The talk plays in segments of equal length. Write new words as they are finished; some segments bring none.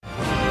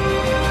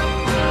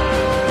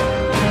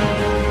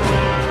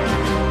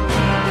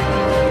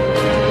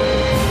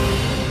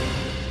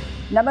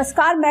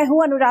नमस्कार, मैं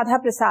हूं अनुराधा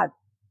प्रसाद।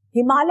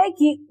 हिमालय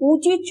की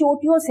ऊंची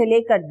चोटियों से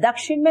लेकर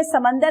दक्षिण में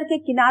समंदर के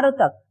किनारों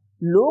तक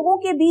लोगों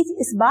के बीच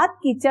इस बात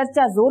की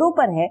चर्चा जोरों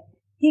पर है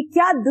कि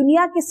क्या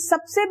दुनिया के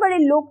सबसे बड़े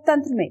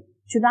लोकतंत्र में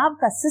चुनाव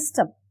का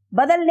सिस्टम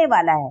बदलने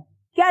वाला है।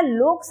 क्या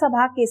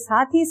लोकसभा के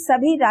साथ ही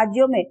सभी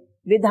राज्यों में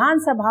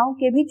विधानसभाओं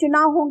के भी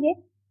चुनाव होंगे।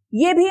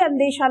 ये भी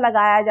अंदेशा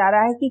लगाया जा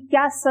रहा है कि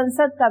क्या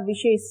संसद का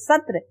विशेष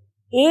सत्र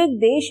एक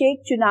देश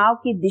एक चुनाव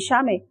की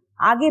दिशा में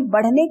आगे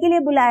बढ़ने के लिए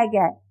बुलाया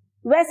गया है।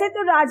 वैसे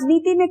तो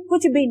राजनीति में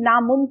कुछ भी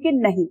नामुमकिन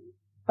नहीं,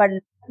 पर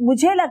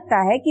मुझे लगता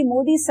है कि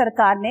मोदी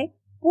सरकार ने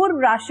पूर्व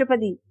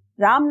राष्ट्रपति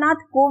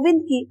रामनाथ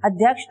कोविंद की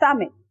अध्यक्षता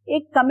में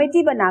एक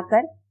कमेटी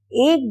बनाकर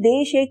एक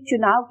देश एक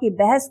चुनाव की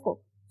बहस को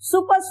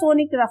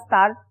सुपरसोनिक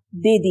रफ्तार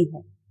दे दी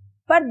है।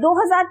 पर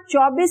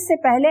 2024 से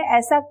पहले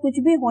ऐसा कुछ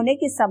भी होने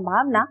की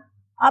संभावना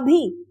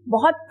अभी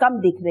बहुत कम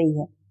दिख रही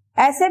है।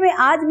 ऐसे में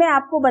आज मैं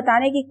आपको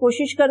बताने की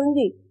कोशिश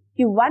करूंगी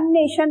कि वन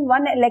नेशन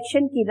वन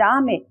इलेक्शन की राह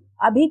में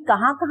अभी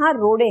कहां-कहां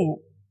रोड़े हैं।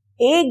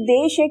 एक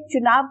देश एक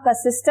चुनाव का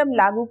सिस्टम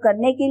लागू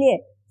करने के लिए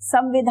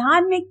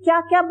संविधान में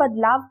क्या-क्या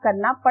बदलाव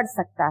करना पड़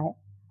सकता है।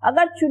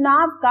 अगर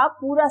चुनाव का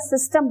पूरा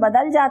सिस्टम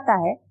बदल जाता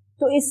है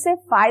तो इससे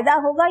फायदा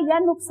होगा या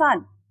नुकसान।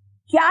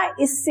 क्या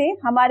इससे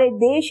हमारे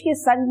देश के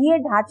संघीय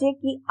ढांचे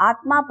की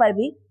आत्मा पर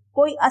भी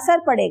कोई असर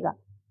पड़ेगा।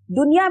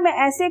 दुनिया में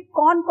ऐसे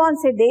कौन-कौन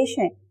से देश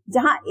हैं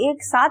जहां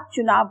एक साथ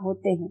चुनाव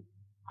होते हैं।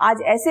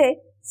 आज ऐसे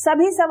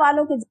सभी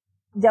सवालों के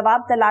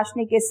जवाब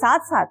तलाशने के साथ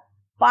साथ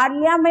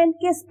पार्लियामेंट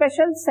के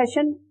स्पेशल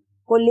सेशन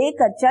को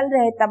लेकर चल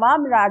रहे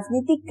तमाम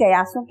राजनीतिक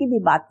कयासों की भी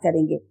बात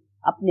करेंगे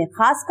अपने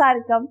खास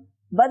कार्यक्रम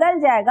बदल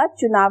जाएगा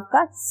चुनाव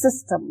का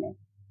सिस्टम में।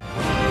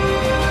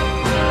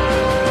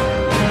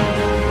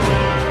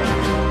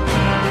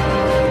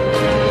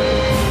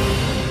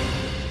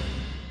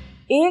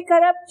 एक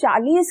अरब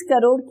 40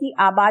 करोड़ की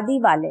आबादी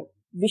वाले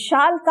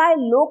विशालकाय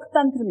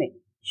लोकतंत्र में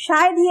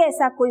शायद ही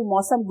ऐसा कोई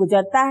मौसम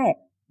गुजरता है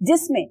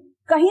जिसमें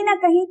कहीं ना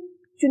कहीं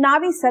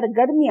चुनावी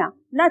सरगर्मियां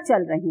न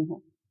चल रही हों।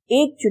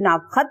 एक चुनाव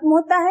खत्म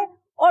होता है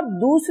और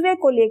दूसरे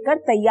को लेकर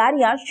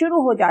तैयारियां शुरू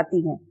हो जाती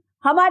हैं।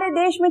 हमारे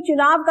देश में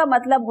चुनाव का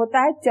मतलब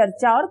होता है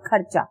चर्चा और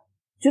खर्चा।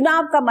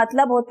 चुनाव का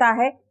मतलब होता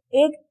है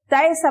एक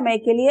तय समय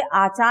के लिए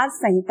आचार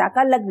संहिता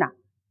का लगना।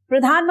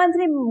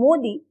 प्रधानमंत्री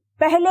मोदी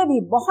पहले भी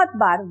बहुत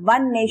बार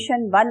वन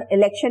नेशन वन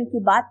इलेक्शन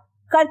की बात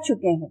कर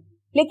चुके हैं,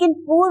 लेकिन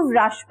पूर्व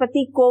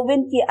राष्ट्रपति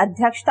कोविंद की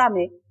अध्यक्षता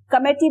में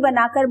कमेटी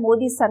बनाकर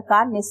मोदी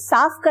सरकार ने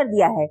साफ कर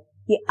दिया है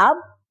कि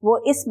अब वो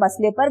इस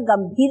मसले पर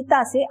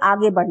गंभीरता से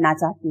आगे बढ़ना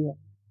चाहती है।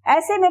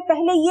 ऐसे में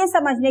पहले ये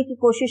समझने की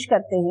कोशिश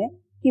करते हैं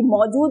कि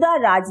मौजूदा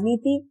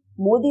राजनीति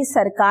मोदी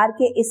सरकार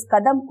के इस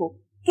कदम को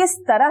किस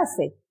तरह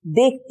से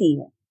देखती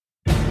है।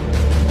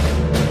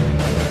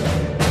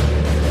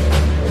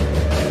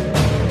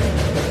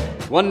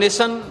 वन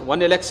नेशन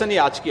वन इलेक्शन ये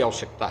आज की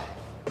आवश्यकता है।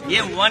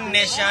 ये वन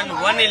नेशन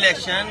वन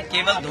इलेक्शन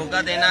केवल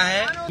धोखा देना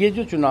है। ये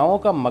जो चुनावों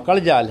का मकड़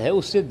जाल है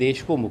उससे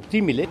देश को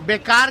मुक्ति मिले।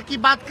 बेकार की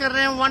बात कर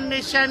रहे हैं वन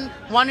नेशन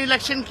वन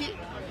इलेक्शन की।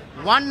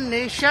 वन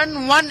नेशन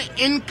वन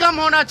इनकम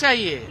होना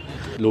चाहिए।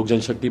 लोक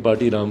जनशक्ति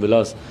पार्टी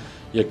रामविलास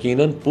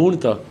यकीनन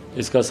पूर्णतः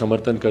इसका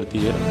समर्थन करती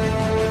है।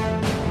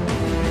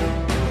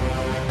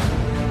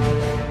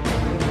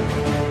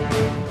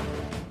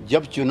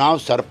 जब चुनाव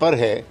सर पर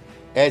है,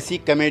 ऐसी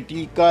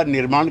कमेटी का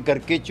निर्माण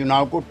करके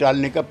चुनाव को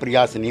टालने का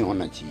प्रयास नहीं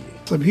होना चाहिए।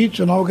 सभी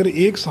चुनाव अगर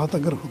एक साथ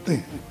अगर होते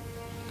हैं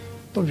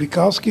तो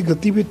विकास की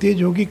गति भी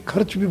तेज होगी,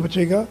 खर्च भी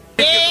बचेगा।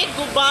 ये एक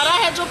गुब्बारा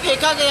है जो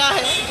फेंका गया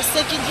है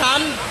जिससे कि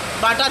ध्यान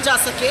बांटा जा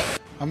सके।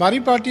 हमारी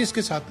पार्टी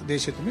इसके साथ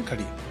देश हित में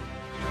खड़ी है।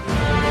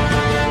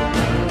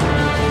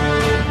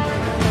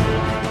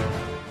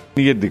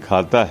 ये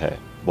दिखाता है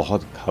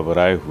बहुत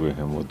घबराए हुए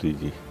हैं मोदी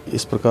जी।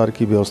 इस प्रकार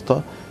की व्यवस्था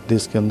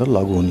देश के अंदर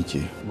लागू होनी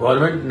चाहिए।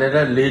 गवर्नमेंट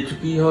निर्णय ले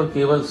चुकी है और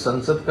केवल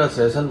संसद का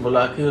सेशन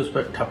बुला के उस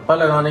पर ठप्पा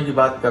लगाने की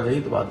बात कर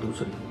रही तो बात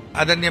दूसरी।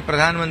 आदरणीय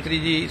प्रधानमंत्री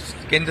जी,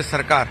 केंद्र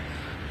सरकार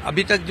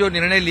अभी तक जो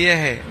निर्णय लिए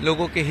हैं,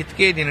 लोगों के हित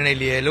के निर्णय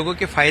लिए हैं, लोगों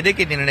के फायदे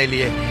के निर्णय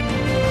लिए हैं।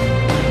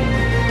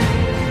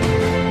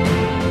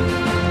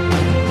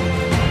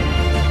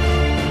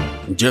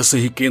 जैसे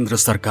ही केंद्र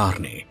सरकार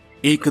ने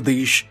एक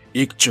देश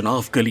एक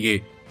चुनाव के लिए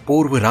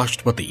पूर्व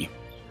राष्ट्रपति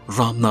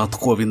रामनाथ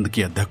कोविंद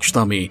की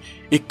अध्यक्षता में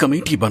एक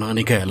कमेटी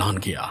बनाने का ऐलान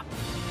किया,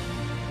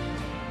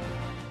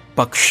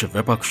 पक्ष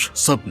विपक्ष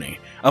सब ने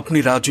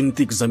अपनी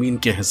राजनीतिक जमीन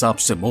के हिसाब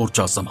से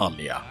मोर्चा संभाल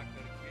लिया।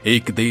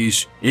 एक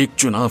देश एक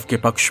चुनाव के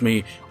पक्ष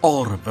में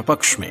और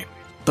विपक्ष में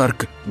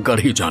तर्क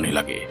गढ़े जाने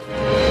लगे।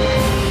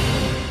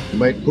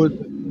 मैं खुद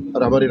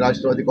और हमारी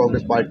राष्ट्रवादी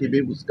कांग्रेस पार्टी भी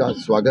उसका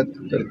स्वागत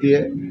करती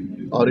है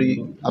और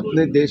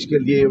अपने देश के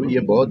लिए ये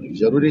बहुत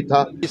जरूरी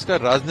था। इसका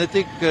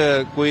राजनीतिक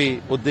कोई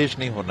उद्देश्य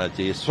नहीं होना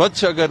चाहिए।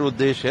 स्वच्छ अगर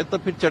उद्देश्य है तो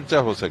फिर चर्चा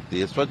हो सकती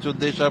है। स्वच्छ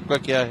उद्देश्य आपका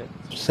क्या है?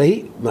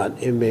 सही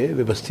मायने में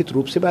व्यवस्थित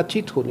रूप से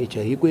बातचीत होनी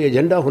चाहिए, कोई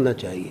एजेंडा होना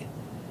चाहिए।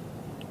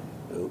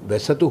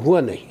 वैसा तो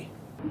हुआ नहीं।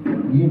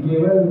 ये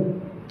केवल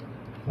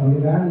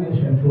संविधान में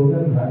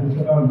संशोधन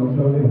राज्यसभा और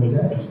लोकसभा में हो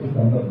जाए उसके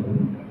संबंध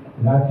में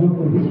राज्यों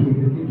को भी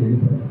स्वीकृति देनी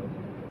पड़ेगी।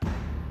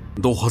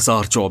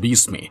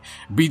 2024 में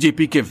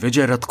बीजेपी के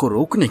विजय रथ को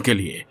रोकने के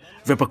लिए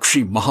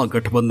विपक्षी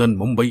महागठबंधन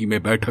मुंबई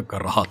में बैठक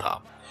कर रहा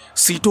था।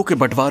 सीटों के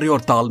बंटवारे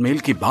और तालमेल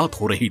की बात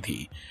हो रही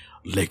थी,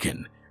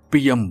 लेकिन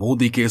पीएम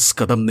मोदी के इस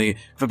कदम ने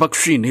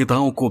विपक्षी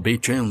नेताओं को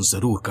बेचैन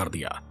जरूर कर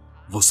दिया।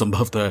 वो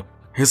संभवतः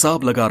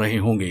हिसाब लगा रहे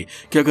होंगे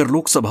कि अगर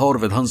लोकसभा और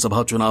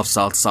विधानसभा चुनाव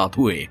साथ साथ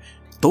हुए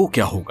तो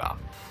क्या होगा।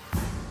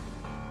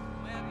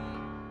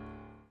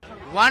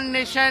 वन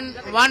नेशन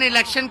वन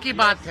इलेक्शन की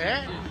बात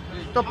है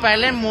तो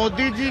पहले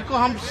मोदी जी को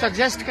हम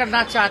सजेस्ट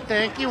करना चाहते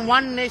हैं कि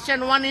वन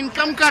नेशन वन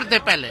इनकम कर दे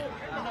पहले,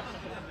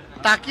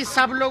 ताकि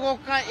सब लोगों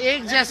का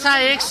एक जैसा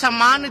एक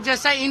समान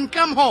जैसा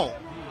इनकम हो।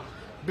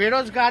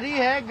 बेरोजगारी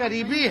है,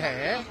 गरीबी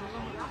है,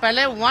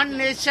 पहले वन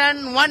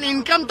नेशन वन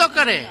इनकम तो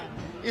करें,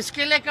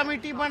 इसके लिए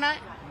कमेटी बनाए।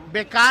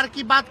 बेकार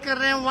की बात कर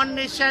रहे हैं वन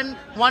नेशन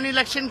वन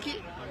इलेक्शन की।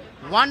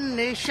 वन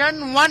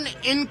नेशन वन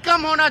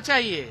इनकम होना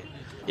चाहिए।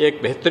 एक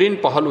बेहतरीन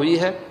पहल हुई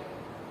है,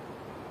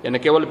 न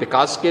केवल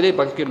विकास के लिए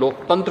बल्कि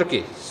लोकतंत्र की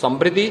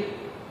समृद्धि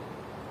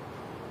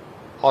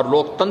और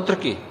लोकतंत्र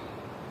की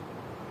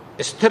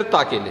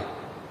स्थिरता के लिए,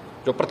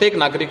 जो प्रत्येक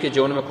नागरिक के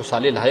जीवन में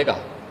खुशहाली लाएगा,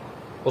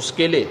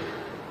 उसके लिए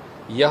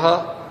यह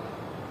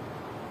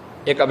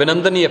एक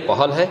अभिनंदनीय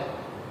पहल है।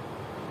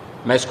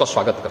 मैं इसका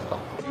स्वागत करता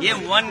हूं। ये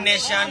वन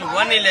नेशन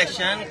वन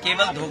इलेक्शन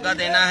केवल धोखा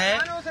देना है,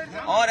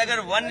 और अगर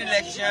वन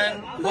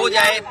इलेक्शन हो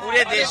जाए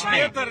पूरे देश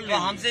में तो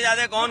हमसे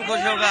ज्यादा कौन खुश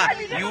होगा।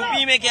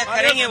 यूपी में क्या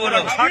करेंगे वो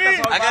लोग,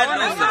 अगर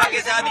लोकसभा के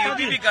साथ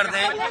यूपी भी कर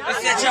दें,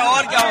 इससे अच्छा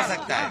और क्या हो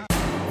सकता है।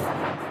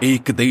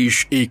 एक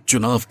देश एक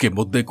चुनाव के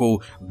मुद्दे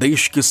को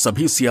देश की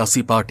सभी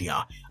सियासी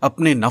पार्टियां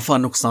अपने नफा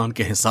नुकसान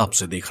के हिसाब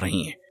से देख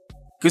रही हैं।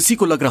 किसी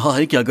को लग रहा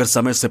है कि अगर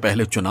समय से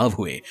पहले चुनाव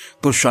हुए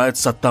तो शायद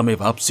सत्ता में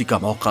वापसी का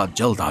मौका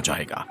जल्द आ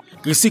जाएगा।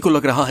 किसी को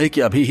लग रहा है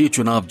कि अभी ही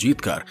चुनाव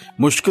जीतकर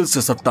मुश्किल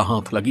से सत्ता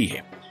हाथ लगी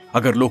है,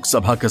 अगर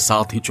लोकसभा के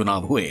साथ ही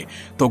चुनाव हुए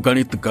तो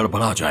गणित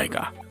गड़बड़ा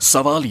जाएगा।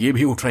 सवाल ये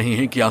भी उठ रहे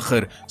हैं कि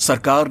आखिर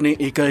सरकार ने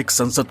एकाएक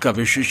संसद का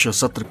विशेष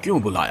सत्र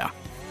क्यों बुलाया।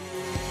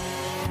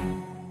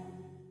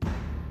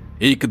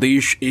 एक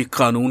देश एक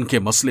कानून के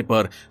मसले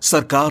पर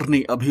सरकार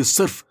ने अभी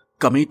सिर्फ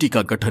कमेटी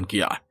का गठन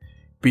किया।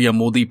 पीएम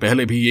मोदी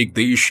पहले भी एक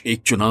देश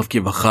एक चुनाव की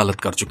वकालत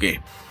कर चुके।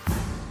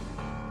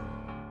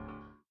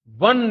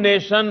 वन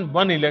नेशन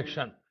वन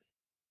इलेक्शन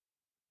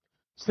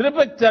सिर्फ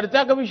एक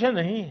चर्चा का विषय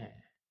नहीं है,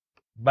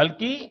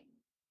 बल्कि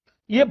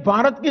ये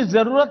भारत की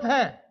जरूरत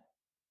है।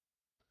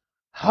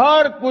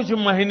 हर कुछ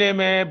महीने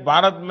में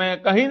भारत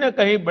में कहीं न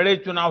कहीं बड़े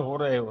चुनाव हो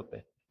रहे होते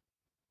हैं।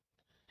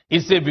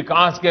 इससे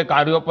विकास के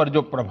कार्यों पर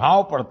जो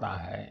प्रभाव पड़ता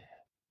है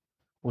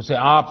उसे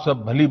आप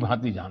सब भली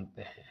भांति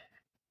जानते हैं।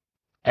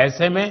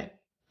 ऐसे में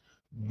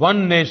वन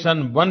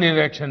नेशन वन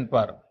इलेक्शन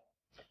पर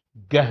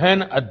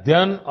गहन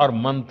अध्ययन और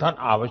मंथन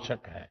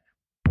आवश्यक है।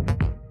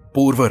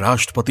 पूर्व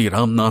राष्ट्रपति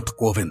रामनाथ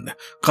कोविंद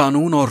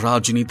कानून और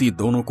राजनीति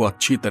दोनों को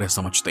अच्छी तरह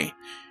समझते हैं।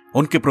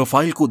 उनके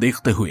प्रोफाइल को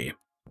देखते हुए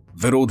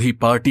विरोधी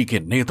पार्टी के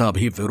नेता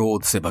भी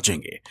विरोध से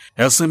बचेंगे।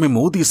 ऐसे में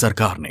मोदी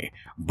सरकार ने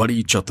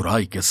बड़ी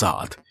चतुराई के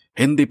साथ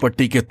हिंदी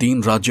पट्टी के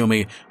 3 राज्यों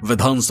में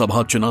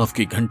विधानसभा चुनाव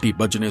की घंटी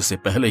बजने से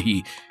पहले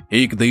ही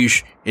एक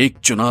देश एक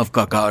चुनाव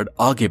का कार्ड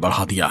आगे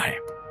बढ़ा दिया है।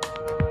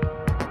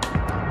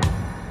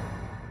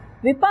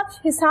 विपक्ष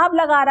हिसाब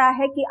लगा रहा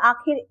है कि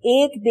आखिर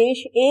एक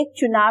देश एक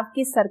चुनाव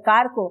की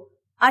सरकार को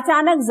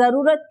अचानक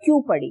जरूरत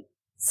क्यों पड़ी।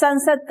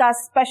 संसद का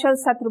स्पेशल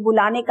सत्र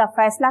बुलाने का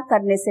फैसला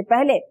करने से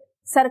पहले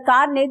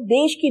सरकार ने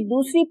देश की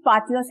दूसरी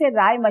पार्टियों से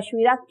राय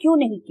मशविरा क्यों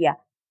नहीं किया।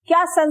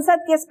 क्या संसद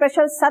के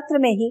स्पेशल सत्र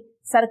में ही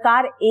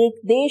सरकार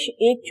एक देश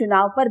एक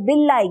चुनाव पर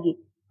बिल लाएगी?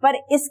 पर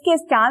इसके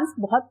चांस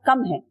बहुत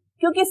कम है,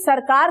 क्योंकि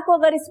सरकार को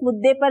अगर इस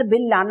मुद्दे पर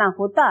बिल लाना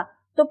होता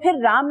तो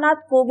फिर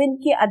रामनाथ कोविंद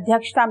की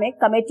अध्यक्षता में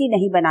कमेटी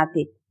नहीं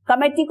बनाते।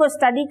 कमेटी को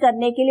स्टडी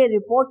करने के लिए,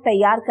 रिपोर्ट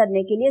तैयार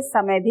करने के लिए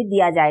समय भी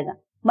दिया जाएगा।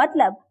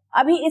 मतलब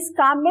अभी इस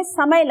काम में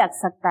समय लग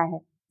सकता है।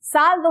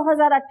 साल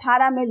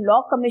 2018 में लॉ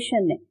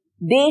कमीशन ने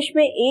देश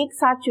में एक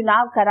साथ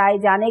चुनाव कराए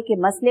जाने के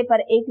मसले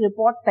पर एक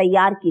रिपोर्ट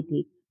तैयार की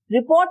थी।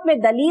 रिपोर्ट में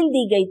दलील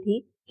दी गई थी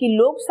कि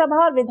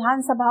लोकसभा और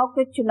विधानसभाओं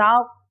के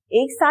चुनाव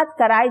एक साथ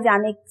कराए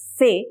जाने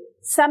से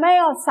समय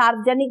और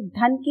सार्वजनिक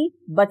धन की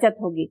बचत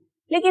होगी।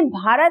 लेकिन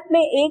भारत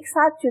में एक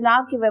साथ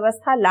चुनाव की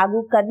व्यवस्था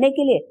लागू करने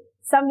के लिए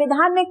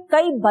संविधान में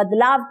कई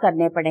बदलाव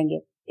करने पड़ेंगे।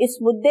 इस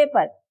मुद्दे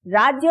पर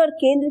राज्य और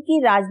केंद्र की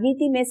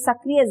राजनीति में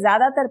सक्रिय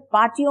ज्यादातर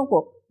पार्टियों को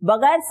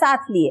बगैर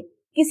साथ लिए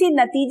किसी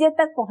नतीजे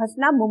तक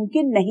पहुंचना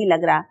मुमकिन नहीं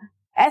लग रहा।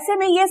 ऐसे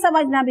में यह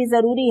समझना भी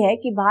जरूरी है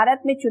कि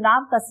भारत में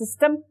चुनाव का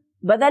सिस्टम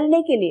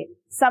बदलने के लिए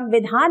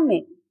संविधान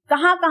में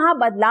कहां-कहां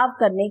बदलाव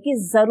करने की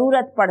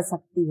जरूरत पड़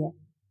सकती है।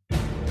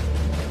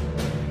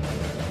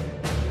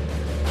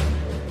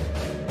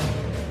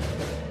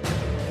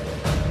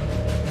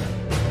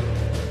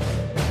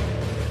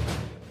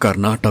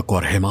 कर्नाटक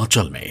और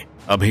हिमाचल में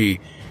अभी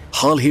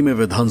हाल ही में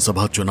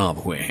विधानसभा चुनाव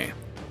हुए हैं।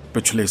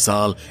 पिछले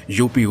साल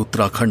यूपी,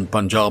 उत्तराखंड,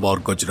 पंजाब और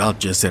गुजरात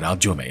जैसे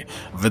राज्यों में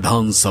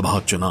विधानसभा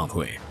चुनाव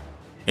हुए।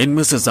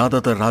 इनमें से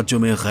ज्यादातर राज्यों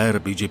में गैर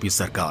बीजेपी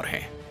सरकार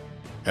है।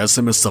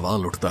 ऐसे में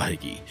सवाल उठता है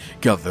कि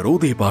क्या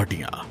विरोधी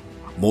पार्टियां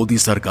मोदी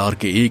सरकार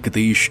के एक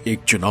देश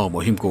एक चुनाव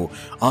मुहिम को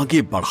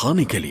आगे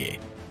बढ़ाने के लिए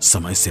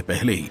समय से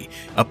पहले ही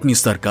अपनी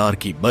सरकार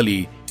की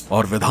बलि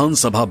और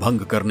विधानसभा भंग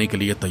करने के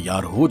लिए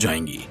तैयार हो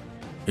जाएंगी।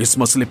 इस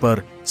मसले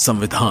पर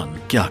संविधान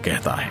क्या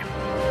कहता है?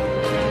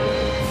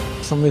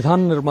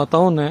 संविधान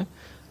निर्माताओं ने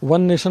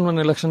वन नेशन वन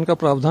इलेक्शन का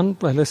प्रावधान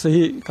पहले से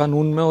ही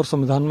कानून में और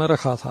संविधान में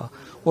रखा था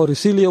और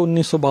इसीलिए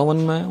 1952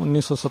 में,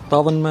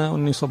 1957 में,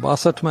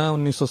 1962 में,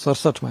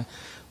 1967 में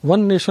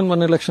वन नेशन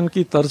वन इलेक्शन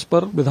की तर्ज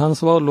पर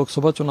विधानसभा और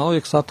लोकसभा चुनाव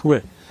एक साथ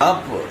हुए।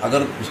 आप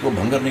अगर उसको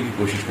भंग करने की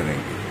कोशिश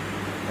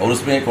करेंगे और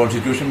उसमें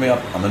कॉन्स्टिट्यूशन में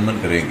आप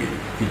अमेंडमेंट करेंगे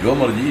कि जो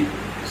मर्जी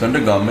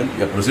सेंट्रल गवर्नमेंट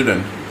या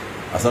प्रेसिडेंट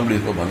असेंबली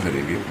को भंग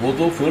करेंगे, वो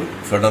तो फिर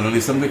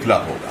फेडरलिज्म के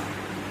खिलाफ होगा।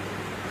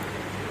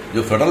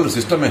 जो फेडरल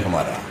सिस्टम है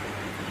हमारा,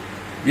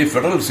 ये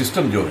फेडरल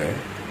सिस्टम जो है,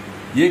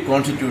 ये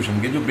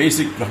कॉन्स्टिट्यूशन के जो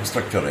बेसिक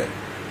स्ट्रक्चर है,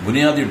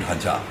 बुनियादी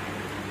ढांचा,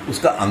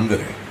 उसका अंग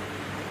है।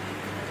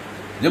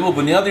 जब वो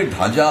बुनियादी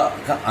ढांचा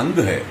का अंग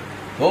है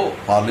तो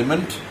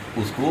पार्लियामेंट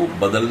उसको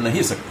बदल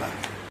नहीं सकता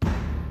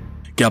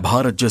है। क्या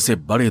भारत जैसे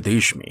बड़े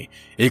देश में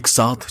एक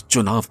साथ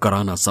चुनाव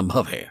कराना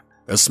संभव है?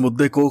 इस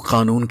मुद्दे को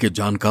कानून के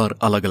जानकार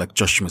अलग अलग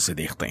चश्मे से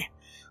देखते हैं।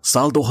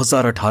 साल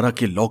 2018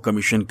 की लॉ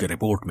कमीशन की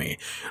रिपोर्ट में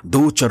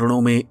 2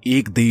 चरणों में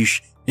एक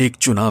देश एक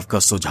चुनाव का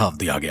सुझाव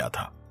दिया गया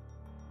था।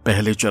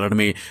 पहले चरण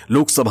में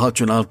लोकसभा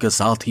चुनाव के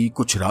साथ ही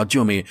कुछ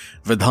राज्यों में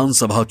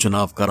विधानसभा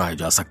चुनाव कराए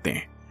जा सकते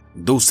हैं।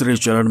 दूसरे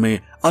चरण में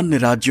अन्य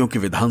राज्यों की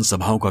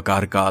विधानसभाओं का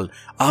कार्यकाल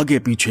आगे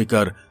पीछे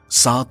कर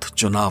 7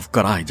 चुनाव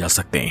कराए जा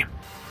सकते हैं।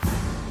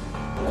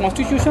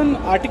 Constitution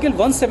article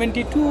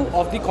 172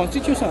 of the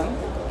constitution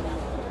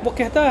वो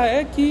कहता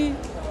है कि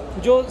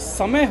जो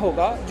समय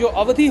होगा, जो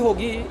अवधि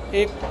होगी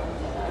एक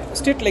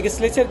स्टेट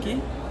लेजिस्लेचर की,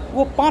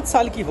 वो 5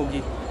 साल की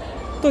होगी।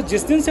 तो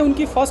जिस दिन से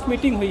उनकी फर्स्ट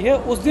मीटिंग हुई है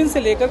उस दिन से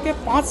लेकर के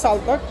 5 साल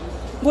तक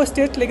वो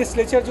स्टेट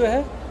लेजिस्लेचर जो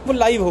है वो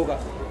लाइव होगा।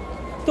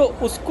 तो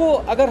उसको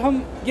अगर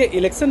हम ये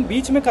इलेक्शन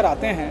बीच में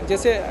कराते हैं,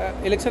 जैसे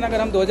इलेक्शन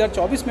अगर हम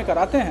 2024 में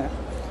कराते हैं,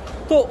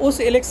 तो उस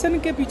इलेक्शन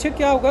के पीछे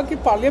क्या होगा कि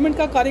पार्लियामेंट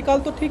का कार्यकाल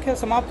तो ठीक है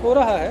समाप्त हो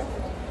रहा है,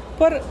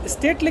 पर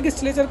स्टेट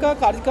लेजिस्लेचर का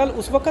कार्यकाल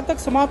उस वक्त तक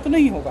समाप्त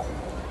नहीं होगा।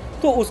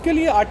 तो उसके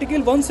लिए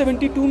आर्टिकल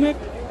 172 में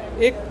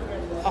एक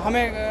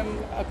हमें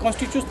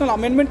कॉन्स्टिट्यूशनल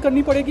अमेंडमेंट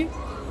करनी पड़ेगी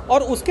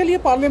और उसके लिए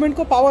पार्लियामेंट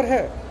को पावर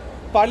है।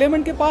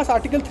 पार्लियामेंट के पास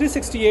आर्टिकल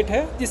 368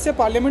 है जिससे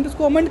पार्लियामेंट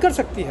उसको अमेंड कर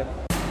सकती है।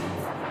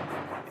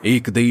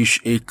 एक देश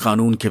एक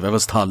कानून की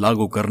व्यवस्था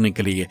लागू करने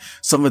के लिए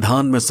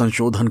संविधान में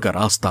संशोधन का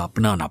रास्ता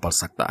अपनाना पड़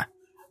सकता है।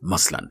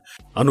 मसलन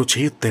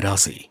अनुच्छेद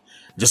 83,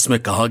 जिसमें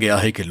कहा गया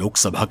है कि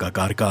लोकसभा का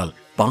कार्यकाल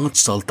 5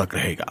 साल तक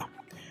रहेगा,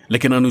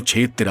 लेकिन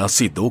अनुच्छेद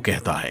 83(2)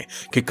 कहता है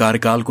कि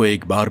कार्यकाल को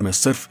एक बार में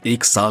सिर्फ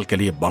 1 साल के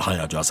लिए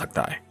बढ़ाया जा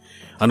सकता है।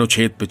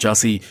 अनुच्छेद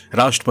 85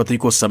 राष्ट्रपति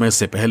को समय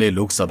से पहले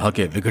लोकसभा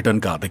के विघटन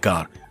का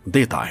अधिकार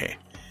देता है।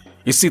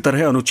 इसी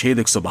तरह अनुच्छेद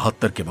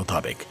 172 के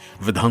मुताबिक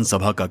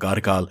विधानसभा का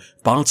कार्यकाल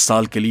 5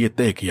 साल के लिए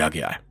तय किया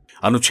गया है।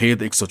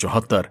 अनुच्छेद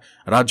 174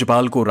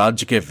 राज्यपाल को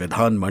राज्य के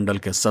विधान मंडल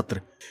के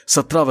सत्र,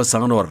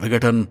 सत्रावसान और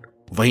विघटन।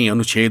 वहीं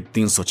अनुच्छेद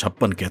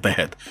 356 के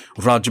तहत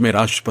राज्य में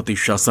राष्ट्रपति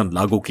शासन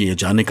लागू किए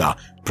जाने का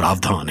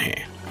प्रावधान है।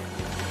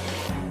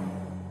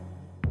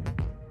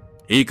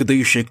 एक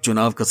देश एक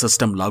चुनाव का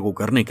सिस्टम लागू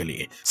करने के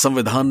लिए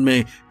संविधान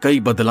में कई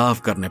बदलाव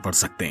करने पड़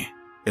सकते हैं।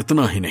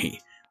 इतना ही नहीं,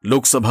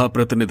 लोकसभा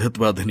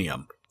प्रतिनिधित्व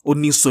अधिनियम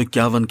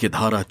 1951 की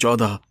धारा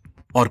 14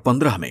 और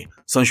 15 में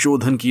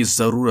संशोधन की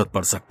जरूरत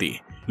पड़ सकती है।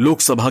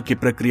 लोकसभा की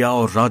प्रक्रिया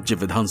और राज्य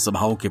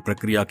विधानसभाओं की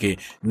प्रक्रिया के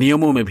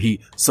नियमों में भी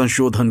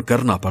संशोधन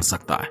करना पड़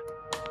सकता है।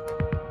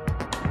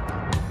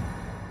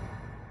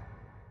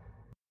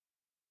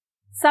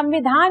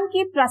 संविधान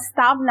की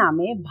प्रस्तावना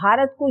में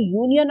भारत को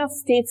यूनियन ऑफ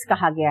स्टेट्स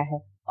कहा गया है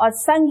और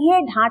संघीय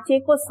ढांचे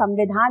को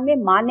संविधान में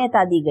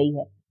मान्यता दी गई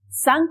है।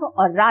 संघ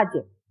और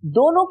राज्य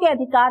दोनों के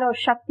अधिकार और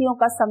शक्तियों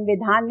का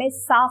संविधान में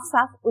साफ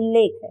साफ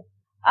उल्लेख है।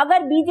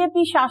 अगर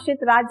बीजेपी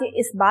शासित राज्य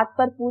इस बात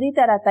पर पूरी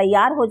तरह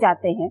तैयार हो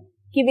जाते हैं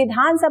कि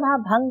विधानसभा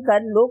भंग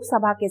कर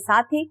लोकसभा के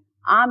साथ ही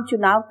आम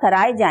चुनाव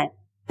कराए जाएं,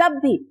 तब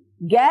भी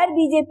गैर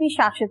बीजेपी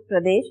शासित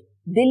प्रदेश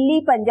दिल्ली,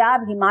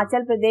 पंजाब,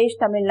 हिमाचल प्रदेश,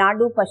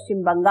 तमिलनाडु,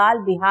 पश्चिम बंगाल,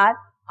 बिहार,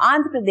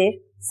 आंध्र प्रदेश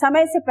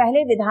समय से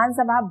पहले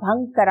विधानसभा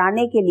भंग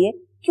कराने के लिए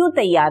क्यों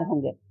तैयार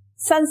होंगे?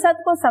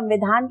 संसद को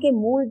संविधान के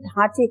मूल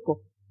ढांचे को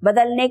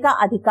बदलने का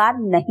अधिकार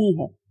नहीं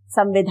है।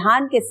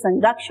 संविधान के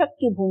संरक्षक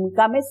की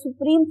भूमिका में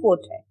सुप्रीम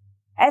कोर्ट है।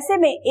 ऐसे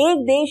में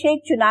एक देश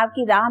एक चुनाव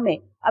की राह में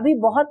अभी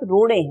बहुत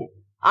रोड़े हैं।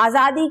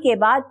 आजादी के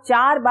बाद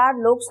 4 बार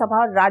लोकसभा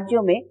और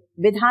राज्यों में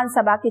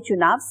विधानसभा के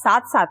चुनाव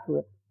साथ साथ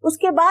हुए।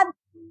 उसके बाद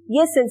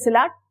ये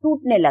सिलसिला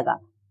टूटने लगा।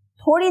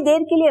 थोड़ी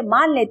देर के लिए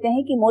मान लेते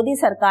हैं कि मोदी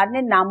सरकार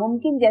ने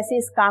नामुमकिन जैसे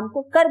इस काम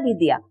को कर भी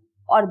दिया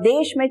और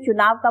देश में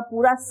चुनाव का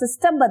पूरा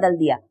सिस्टम बदल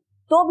दिया,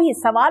 तो भी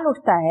सवाल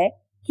उठता है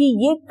कि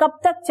ये कब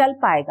तक चल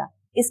पाएगा?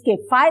 इसके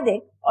फायदे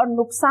और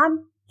नुकसान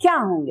क्या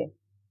होंगे?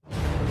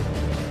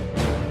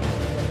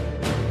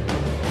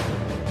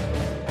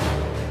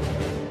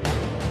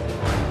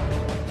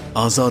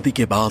 आजादी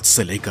के बाद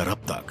से लेकर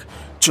अब तक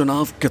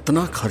चुनाव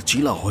कितना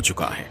खर्चीला हो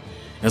चुका है,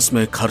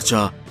 इसमें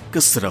खर्चा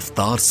किस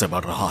रफ्तार से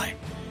बढ़ रहा है,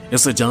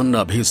 इसे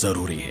जानना भी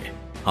जरूरी है।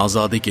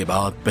 आजादी के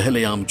बाद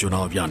पहले आम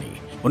चुनाव यानी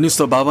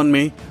 1952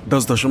 में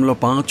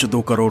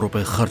 10.52 करोड़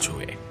रुपए खर्च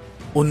हुए।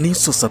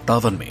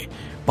 1957 में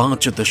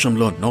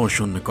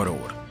 5.90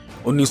 करोड़,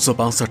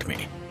 1962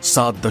 में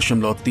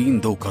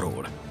 7.32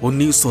 करोड़,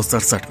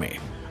 1967 में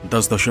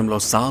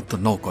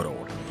 10.79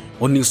 करोड़,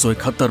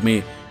 1971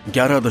 में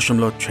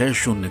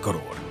 11.60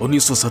 करोड़,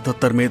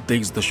 1977 में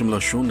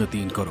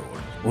 23.03 करोड़,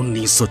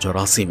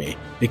 1984 में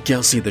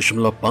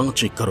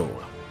 81.51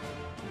 करोड़,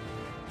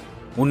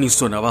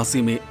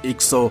 1989 में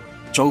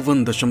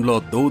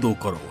 154.22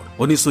 करोड़,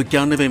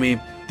 1991 में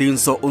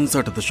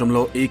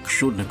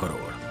 359.10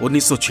 करोड़,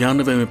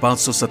 1996 में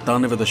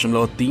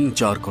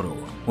 597.34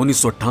 करोड़,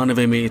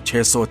 1998 में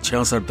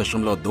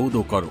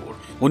 666.22 करोड़,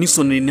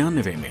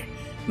 1999 में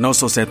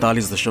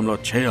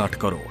 947.68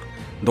 करोड़,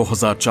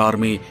 2004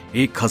 में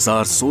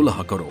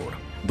 1016 करोड़,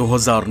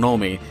 2009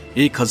 में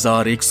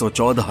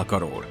 1114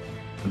 करोड़,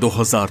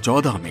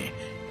 2014 में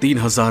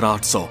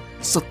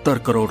 3870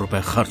 करोड़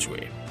रुपए खर्च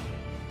हुए।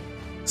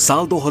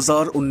 साल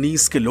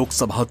 2019 के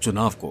लोकसभा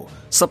चुनाव को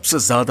सबसे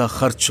ज्यादा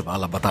खर्च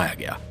वाला बताया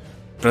गया।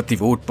 प्रति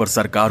वोट पर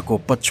सरकार को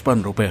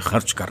 55 रुपए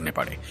खर्च करने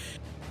पड़े।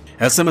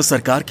 ऐसे में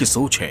सरकार की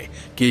सोच है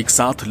कि एक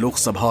साथ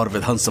लोकसभा और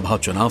विधानसभा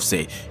चुनाव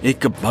से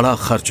एक बड़ा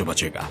खर्च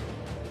बचेगा।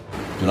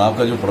 चुनाव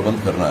का जो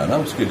प्रबंध करना है ना,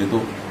 उसके लिए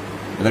तो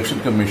इलेक्शन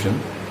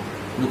कमीशन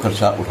जो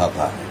खर्चा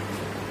उठाता है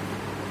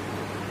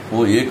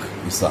वो एक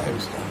हिस्सा है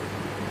उसका।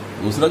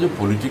 दूसरा जो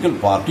पॉलिटिकल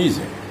पार्टीज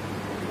है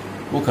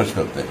वो खर्च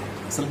करते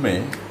हैं। असल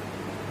में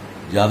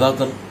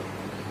ज्यादातर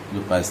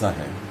जो पैसा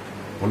है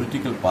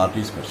पॉलिटिकल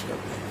पार्टीज खर्च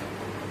करते हैं।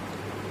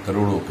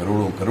 करोड़ों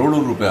करोड़ों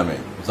करोड़ों रुपया में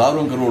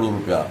हजारों करोड़ों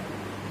रुपया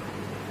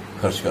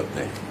खर्च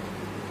करते हैं।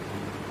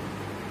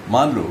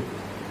 मान लो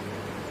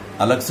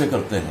अलग से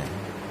करते हैं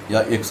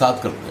या एक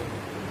साथ करते हैं,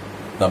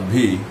 तब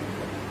भी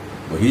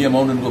वही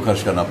अमाउंट उनको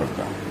खर्च करना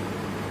पड़ता है।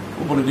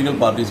 वो पॉलिटिकल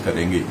पार्टीज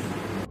करेंगे ही।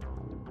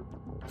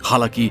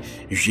 हालांकि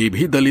ये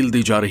भी दलील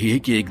दी जा रही है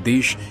कि एक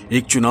देश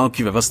एक चुनाव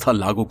की व्यवस्था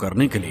लागू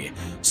करने के लिए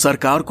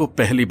सरकार को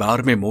पहली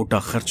बार में मोटा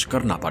खर्च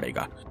करना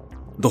पड़ेगा।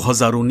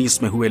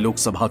 2019 में हुए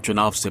लोकसभा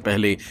चुनाव से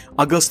पहले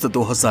अगस्त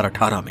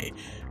 2018 में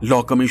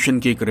लॉ कमीशन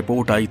की एक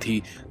रिपोर्ट आई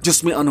थी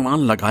जिसमें अनुमान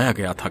लगाया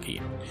गया था कि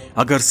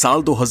अगर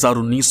साल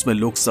 2019 में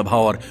लोकसभा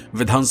और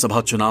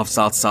विधानसभा चुनाव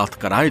साथ साथ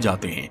कराए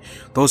जाते हैं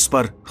तो उस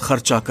पर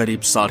खर्चा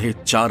करीब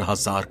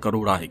 4,500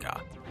 करोड़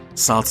आएगा।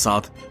 साथ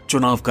साथ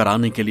चुनाव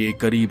कराने के लिए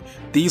करीब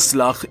 30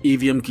 लाख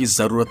ईवीएम की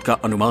जरूरत का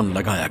अनुमान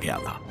लगाया गया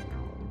था।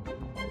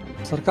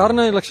 सरकार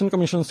ने इलेक्शन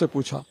कमीशन से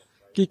पूछा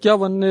कि क्या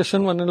वन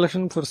नेशन वन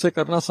इलेक्शन फिर से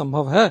करना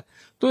संभव है,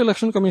 तो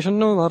इलेक्शन कमीशन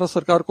ने भारत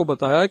सरकार को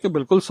बताया कि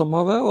बिल्कुल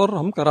संभव है और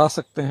हम करा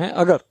सकते हैं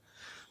अगर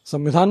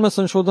संविधान में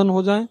संशोधन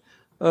हो जाए,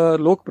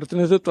 लोक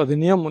प्रतिनिधित्व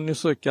अधिनियम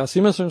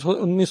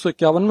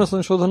 1951 में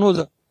संशोधन हो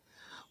जाए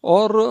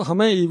और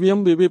हमें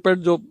ईवीएम वीवीपैट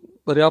जो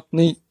पर्याप्त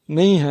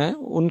नहीं है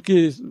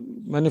उनकी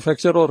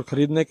मैन्युफैक्चर और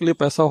खरीदने के लिए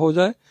पैसा हो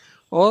जाए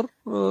और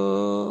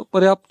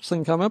पर्याप्त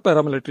संख्या में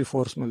पैरामिलिट्री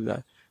फोर्स मिल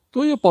जाए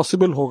तो ये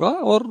पॉसिबल होगा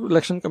और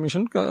इलेक्शन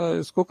कमीशन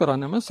इसको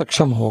कराने में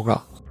सक्षम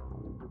होगा।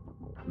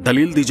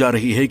 दलील दी जा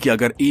रही है कि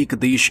अगर एक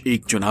देश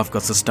एक चुनाव का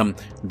सिस्टम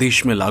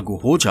देश में लागू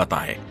हो जाता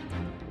है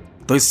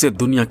तो इससे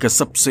दुनिया के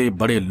सबसे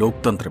बड़े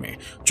लोकतंत्र में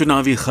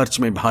चुनावी खर्च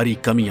में भारी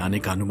कमी आने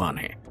का अनुमान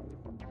है।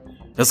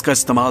 इसका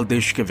इस्तेमाल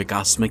देश के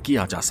विकास में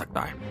किया जा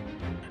सकता है।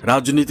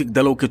 राजनीतिक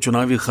दलों के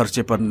चुनावी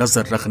खर्चे पर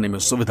नजर रखने में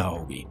सुविधा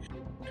होगी।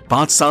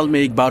 5 साल में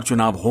एक बार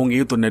चुनाव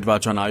होंगे तो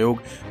निर्वाचन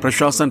आयोग,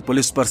 प्रशासन,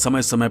 पुलिस पर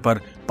समय समय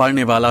पर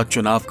पड़ने वाला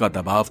चुनाव का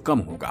दबाव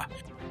कम होगा।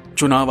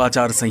 चुनाव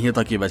आचार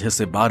संहिता की वजह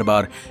से बार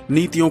बार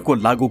नीतियों को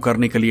लागू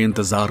करने के लिए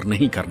इंतजार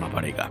नहीं करना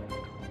पड़ेगा।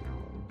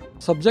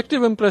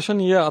 सब्जेक्टिव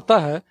इंप्रेशन ये आता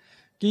है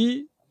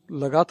कि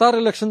लगातार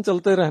इलेक्शन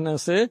चलते रहने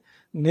से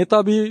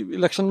नेता भी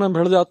इलेक्शन में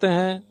भिड़ जाते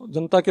हैं,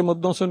 जनता के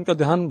मुद्दों से उनका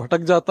ध्यान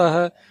भटक जाता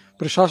है,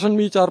 प्रशासन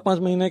भी 4-5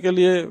 महीने के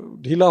लिए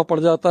ढीला पड़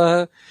जाता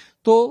है।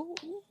 तो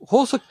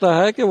हो सकता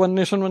है कि वन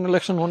नेशन वन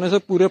इलेक्शन होने से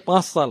पूरे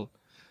 5 साल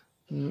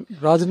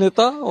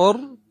राजनेता और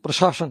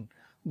प्रशासन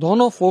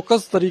दोनों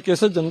फोकस तरीके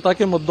से जनता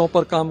के मुद्दों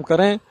पर काम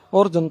करें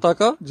और जनता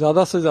का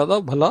ज्यादा से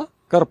ज्यादा भला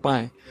कर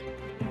पाएं।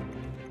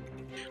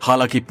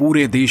 हालांकि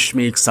पूरे देश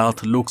में एक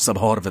साथ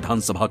लोकसभा और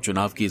विधानसभा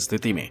चुनाव की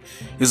स्थिति में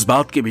इस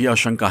बात की भी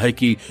आशंका है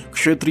कि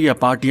क्षेत्रीय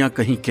पार्टियां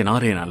कहीं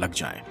किनारे न लग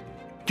जाएं,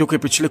 क्योंकि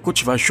पिछले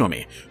कुछ वर्षों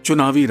में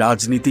चुनावी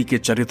राजनीति के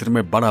चरित्र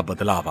में बड़ा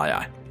बदलाव आया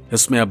है।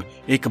 इसमें अब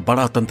एक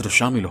बड़ा तंत्र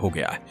शामिल हो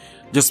गया है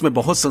जिसमें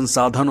बहुत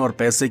संसाधन और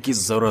पैसे की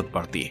जरूरत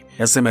पड़ती है।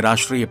 ऐसे में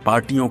राष्ट्रीय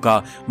पार्टियों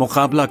का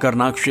मुकाबला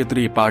करना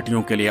क्षेत्रीय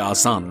पार्टियों के लिए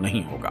आसान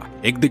नहीं होगा।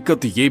 एक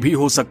दिक्कत ये भी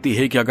हो सकती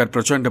है कि अगर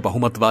प्रचंड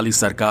बहुमत वाली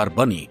सरकार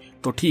बनी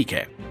तो ठीक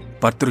है,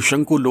 पर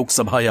त्रिशंकु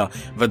लोकसभा या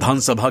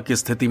विधानसभा की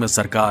स्थिति में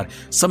सरकार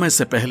समय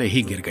से पहले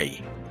ही गिर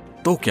गई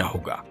तो क्या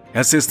होगा?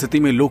 ऐसी स्थिति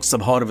में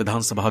लोकसभा और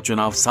विधानसभा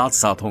चुनाव साथ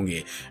साथ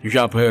होंगे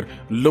या फिर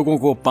लोगों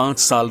को 5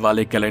 साल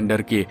वाले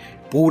कैलेंडर के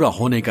पूरा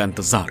होने का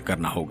इंतजार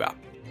करना होगा?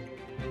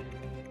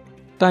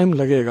 टाइम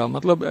लगेगा,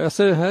 मतलब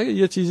ऐसे है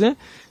ये चीजें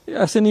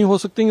ऐसे नहीं हो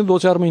सकती कि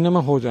 2-4 महीने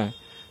में हो जाएं।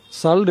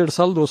 साल, 1.5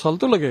 साल, 2 साल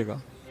तो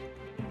लगेगा।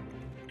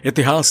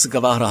 इतिहास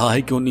गवाह रहा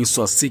है कि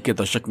 1980 के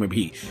दशक में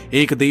भी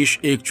एक देश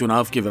एक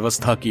चुनाव की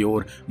व्यवस्था की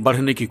ओर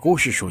बढ़ने की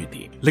कोशिश हुई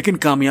थी, लेकिन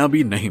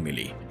कामयाबी नहीं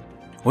मिली।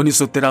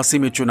 1983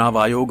 में चुनाव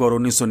आयोग और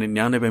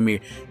 1999 में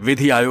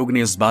विधि आयोग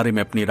ने इस बारे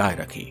में अपनी राय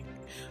रखी।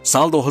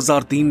 साल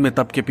 2003 में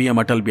तब के पीएम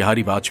अटल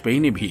बिहारी वाजपेयी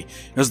ने भी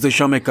इस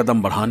दिशा में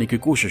कदम बढ़ाने की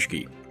कोशिश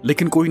की,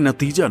 लेकिन कोई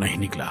नतीजा नहीं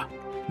निकला।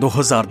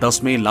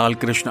 2010 में लाल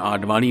कृष्ण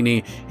आडवाणी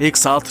ने एक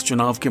साथ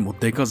चुनाव के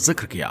मुद्दे का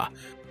जिक्र किया,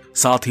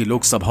 साथ ही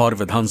लोकसभा और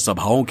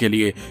विधानसभाओं के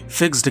लिए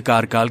फिक्स्ड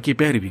कार्यकाल की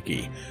पैरवी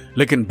की,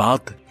 लेकिन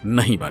बात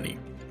नहीं बनी।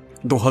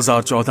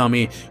 2014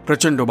 में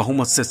प्रचंड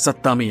बहुमत से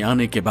सत्ता में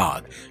आने के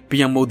बाद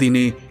पीएम मोदी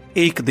ने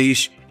एक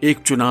देश एक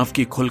चुनाव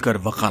की खुलकर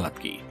वकालत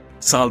की।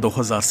 साल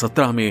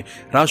 2017 में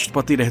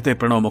राष्ट्रपति रहते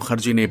प्रणब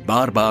मुखर्जी ने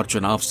बार बार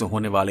चुनाव से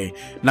होने वाले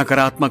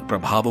नकारात्मक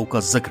प्रभावों का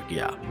जिक्र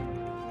किया।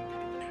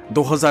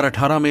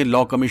 2018 में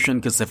लॉ कमीशन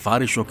की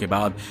सिफारिशों के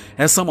बाद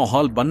ऐसा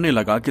माहौल बनने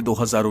लगा कि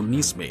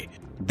 2019 में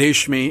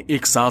देश में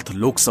एक साथ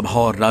लोकसभा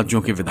और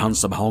राज्यों की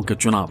विधानसभाओं के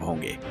चुनाव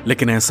होंगे,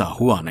 लेकिन ऐसा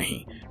हुआ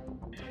नहीं।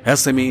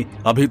 ऐसे में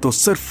अभी तो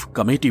सिर्फ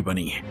कमेटी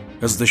बनी है।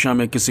 इस दिशा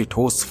में किसी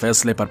ठोस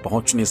फैसले पर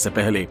पहुंचने से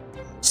पहले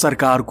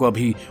सरकार को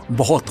अभी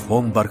बहुत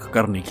होमवर्क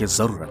करने की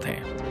जरूरत है।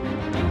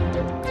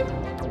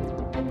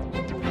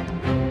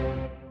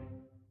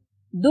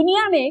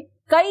 दुनिया में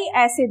कई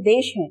ऐसे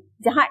देश हैं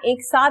जहां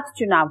एक साथ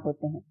चुनाव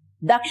होते हैं।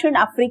 दक्षिण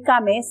अफ्रीका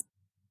में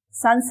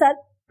संसद,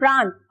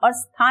 प्रांत और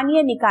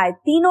स्थानीय निकाय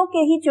तीनों के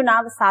ही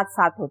चुनाव साथ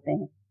साथ होते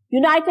हैं।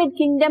 यूनाइटेड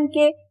किंगडम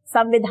के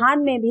संविधान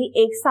में भी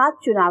एक साथ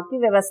चुनाव की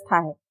व्यवस्था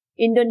है।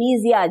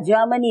 इंडोनेशिया,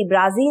 जर्मनी,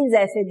 ब्राजील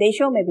जैसे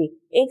देशों में भी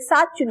एक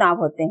साथ चुनाव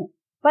होते हैं,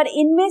 पर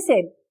इनमें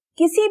से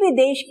किसी भी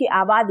देश की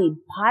आबादी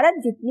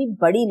भारत जितनी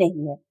बड़ी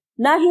नहीं है,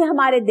 न ही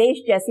हमारे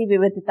देश जैसी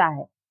विविधता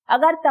है।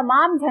 अगर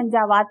तमाम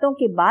झंझावातों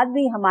के बाद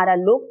भी हमारा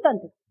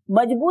लोकतंत्र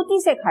मजबूती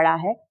से खड़ा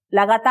है,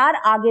 लगातार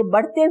आगे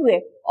बढ़ते हुए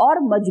और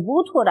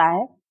मजबूत हो रहा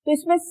है, तो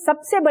इसमें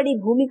सबसे बड़ी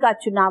भूमिका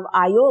चुनाव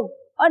आयोग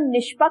और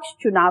निष्पक्ष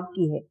चुनाव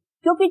की है,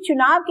 क्योंकि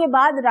चुनाव के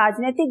बाद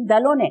राजनीतिक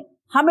दलों ने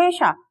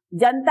हमेशा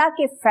जनता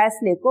के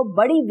फैसले को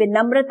बड़ी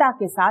विनम्रता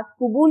के साथ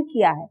कबूल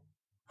किया है।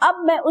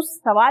 अब मैं उस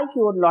सवाल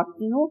की ओर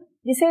लौटती हूँ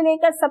जिसे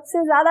लेकर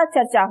सबसे ज्यादा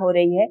चर्चा हो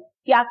रही है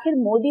कि आखिर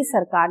मोदी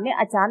सरकार ने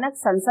अचानक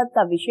संसद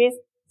का विशेष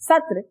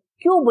सत्र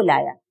क्यों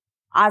बुलाया।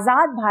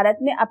 आजाद भारत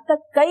में अब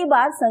तक कई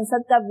बार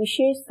संसद का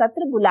विशेष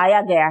सत्र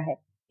बुलाया गया है।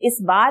 इस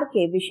बार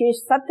के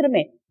विशेष सत्र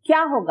में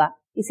क्या होगा,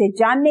 इसे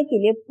जानने के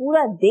लिए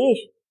पूरा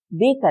देश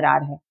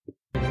बेकरार है।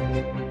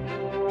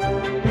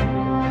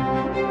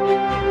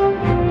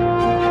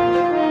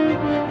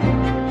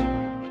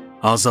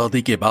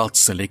 आजादी के बाद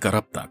से लेकर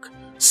अब तक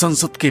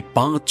संसद के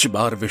 5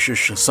 बार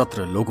विशेष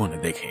सत्र लोगों ने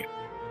देखे।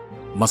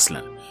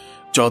 मसलन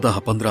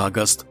 14-15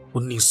 अगस्त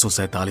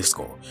 1947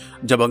 को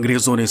जब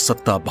अंग्रेजों ने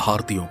सत्ता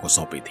भारतीयों को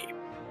सौंपी थी।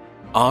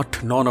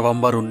 8-9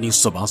 नवंबर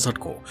 1962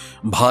 को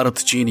भारत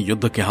चीन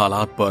युद्ध के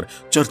हालात पर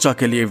चर्चा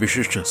के लिए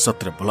विशेष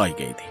सत्र बुलाई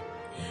गई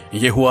थी।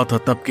 यह हुआ था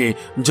तब के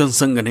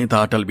जनसंघ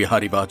नेता अटल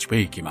बिहारी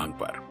वाजपेयी की मांग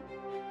पर।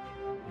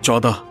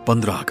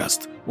 14-15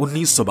 अगस्त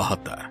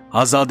 1972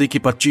 आजादी की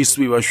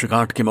 25वीं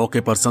वर्षगांठ के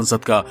मौके पर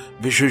संसद का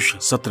विशेष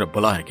सत्र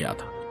बुलाया गया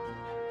था।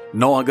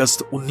 9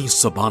 अगस्त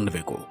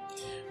 1992 को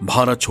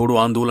भारत छोड़ो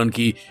आंदोलन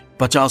की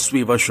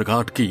 50वीं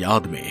वर्षगांठ की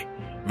याद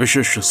में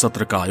विशेष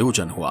सत्र का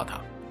आयोजन हुआ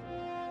था।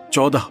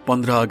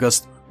 14-15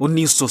 अगस्त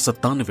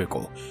 1997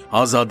 को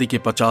आजादी के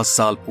 50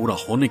 साल पूरा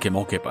होने के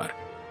मौके पर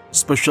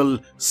स्पेशल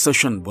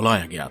सेशन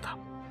बुलाया गया था।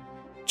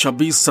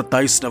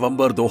 26-27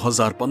 नवंबर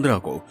 2015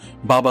 को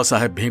बाबा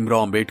साहेब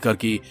भीमराव अंबेडकर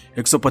की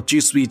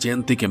 125वीं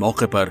जयंती के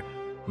मौके पर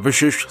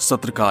विशेष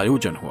सत्र का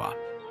आयोजन हुआ।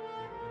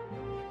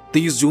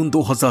 30 जून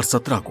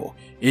 2017 को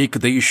एक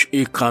देश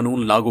एक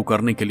कानून लागू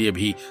करने के लिए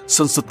भी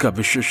संसद का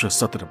विशेष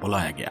सत्र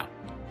बुलाया गया।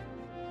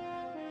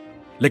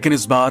 लेकिन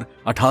इस बार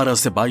 18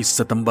 से 22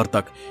 सितंबर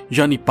तक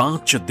यानी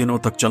 5 दिनों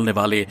तक चलने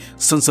वाले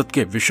संसद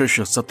के विशेष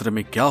सत्र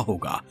में क्या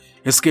होगा,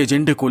 इसके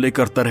एजेंडे को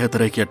लेकर तरह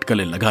तरह की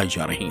अटकलें लगाई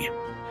जा रही हैं।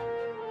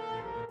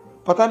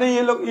 पता नहीं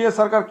ये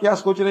सरकार क्या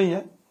सोच रही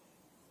है,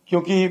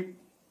 क्योंकि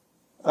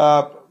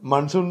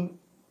मानसून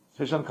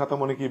सेशन खत्म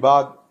होने के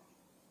बाद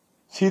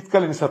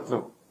शीतकालीन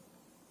सत्र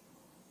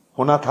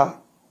होना था,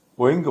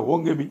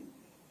 होंगे भी,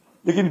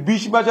 लेकिन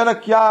बीच में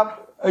अचानक क्या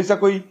ऐसा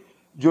कोई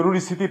जरूरी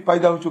स्थिति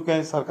पैदा हो चुके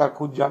हैं, सरकार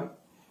खुद जाने।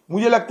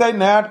 मुझे लगता है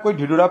नया कोई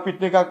ढिढोरा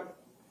पीटने का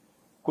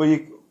कोई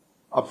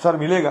अवसर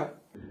मिलेगा।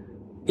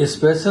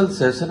 स्पेशल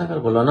सेशन अगर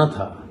बुलाना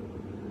था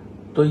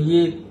तो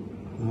ये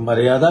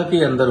मर्यादा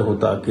के अंदर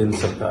होता केंद्र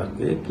सरकार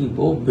के कि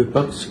वो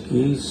विपक्ष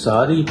की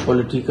सारी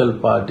पॉलिटिकल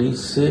पार्टी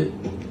से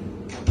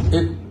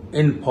एक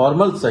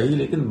इनफॉर्मल सही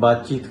लेकिन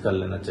बातचीत कर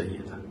लेना चाहिए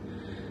था।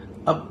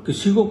 अब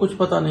किसी को कुछ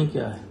पता नहीं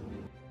क्या है।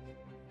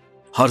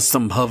 हर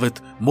संभावित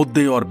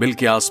मुद्दे और बिल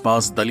के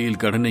आसपास दलील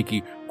गढ़ने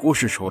की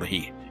कोशिश हो रही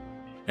है।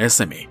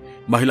 ऐसे में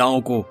महिलाओं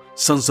को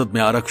संसद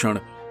में आरक्षण,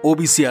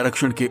 ओबीसी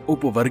आरक्षण के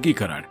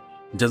उपवर्गीकरण,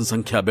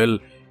 जनसंख्या bill,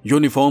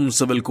 uniform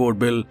civil code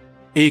bill,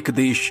 एक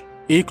देश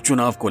एक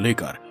चुनाव को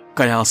लेकर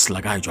कयास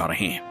लगाए जा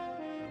रहे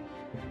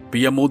हैं।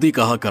 पीएम मोदी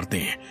कहा करते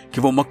हैं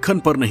कि वो मक्खन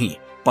पर नहीं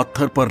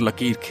पत्थर पर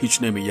लकीर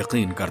खींचने में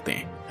यकीन करते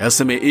हैं।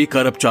 ऐसे में 1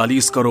 अरब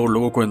 40 करोड़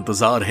लोगों को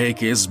इंतजार है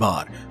कि इस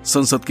बार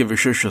संसद के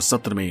विशेष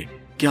सत्र में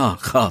क्या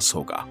खास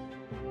होगा।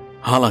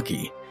 हालांकि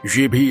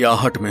ये भी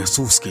आहट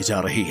महसूस की जा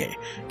रही है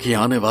कि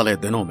आने वाले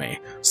दिनों में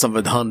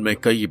संविधान में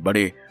कई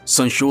बड़े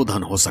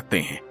संशोधन हो सकते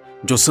हैं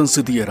जो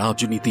संसदीय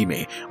राजनीति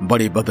में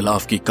बड़े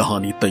बदलाव की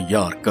कहानी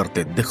तैयार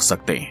करते दिख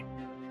सकते हैं,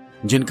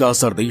 जिनका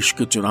असर देश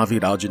की चुनावी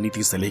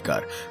राजनीति से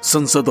लेकर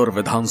संसद और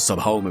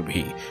विधानसभाओं में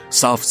भी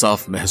साफ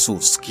साफ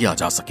महसूस किया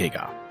जा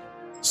सकेगा।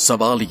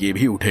 सवाल ये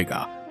भी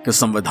उठेगा कि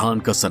संविधान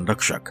का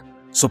संरक्षक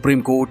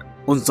सुप्रीम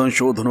कोर्ट उन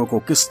संशोधनों को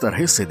किस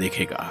तरह से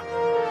देखेगा।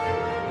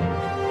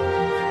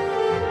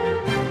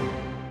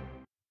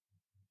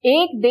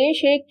 एक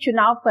देश एक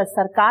चुनाव पर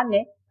सरकार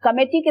ने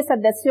कमेटी के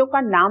सदस्यों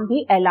का नाम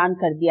भी ऐलान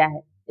कर दिया है।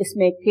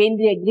 इसमें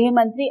केंद्रीय गृह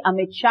मंत्री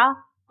अमित शाह,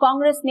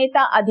 कांग्रेस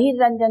नेता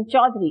अधीर रंजन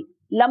चौधरी,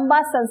 लंबा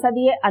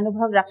संसदीय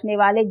अनुभव रखने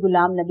वाले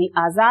गुलाम नबी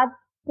आजाद,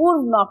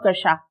 पूर्व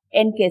नौकरशाह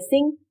एनके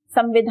सिंह,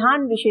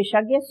 संविधान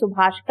विशेषज्ञ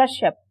सुभाष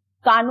कश्यप,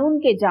 कानून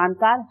के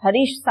जानकार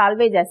हरीश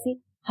साल्वे जैसी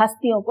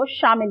हस्तियों को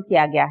शामिल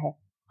किया गया है।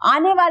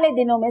 आने वाले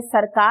दिनों में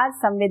सरकार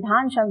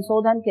संविधान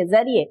संशोधन के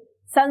जरिए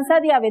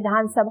संसद या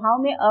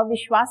विधानसभाओं में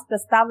अविश्वास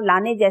प्रस्ताव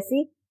लाने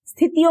जैसी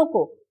स्थितियों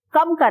को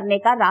कम करने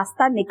का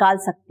रास्ता निकाल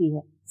सकती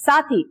है।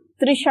 साथ ही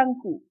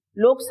त्रिशंकु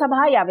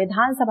लोकसभा या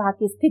विधानसभा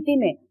की स्थिति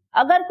में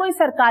अगर कोई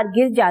सरकार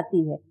गिर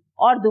जाती है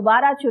और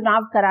दोबारा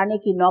चुनाव कराने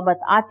की नौबत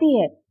आती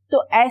है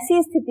तो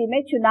ऐसी स्थिति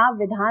में चुनाव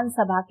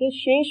विधानसभा के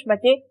शेष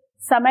बचे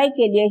समय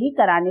के लिए ही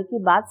कराने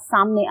की बात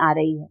सामने आ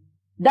रही है।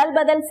 दल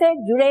बदल से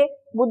जुड़े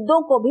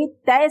मुद्दों को भी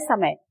तय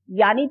समय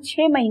यानी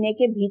 6 महीने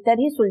के भीतर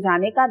ही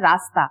सुलझाने का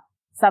रास्ता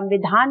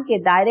संविधान के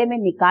दायरे में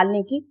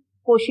निकालने की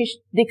कोशिश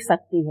दिख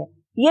सकती है।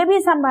 ये भी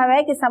संभव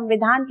है कि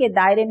संविधान के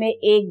दायरे में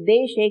एक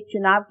देश एक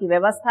चुनाव की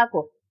व्यवस्था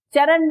को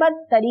चरणबद्ध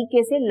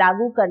तरीके से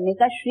लागू करने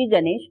का श्री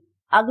गणेश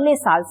अगले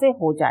साल से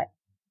हो जाए।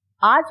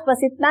 आज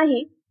बस इतना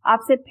ही।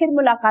 आपसे फिर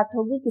मुलाकात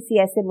होगी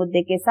किसी ऐसे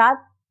मुद्दे के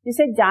साथ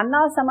जिसे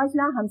जानना और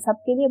समझना हम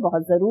सबके लिए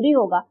बहुत जरूरी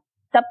होगा।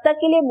 तब तक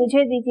के लिए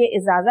मुझे दीजिए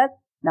इजाजत।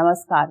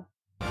 नमस्कार।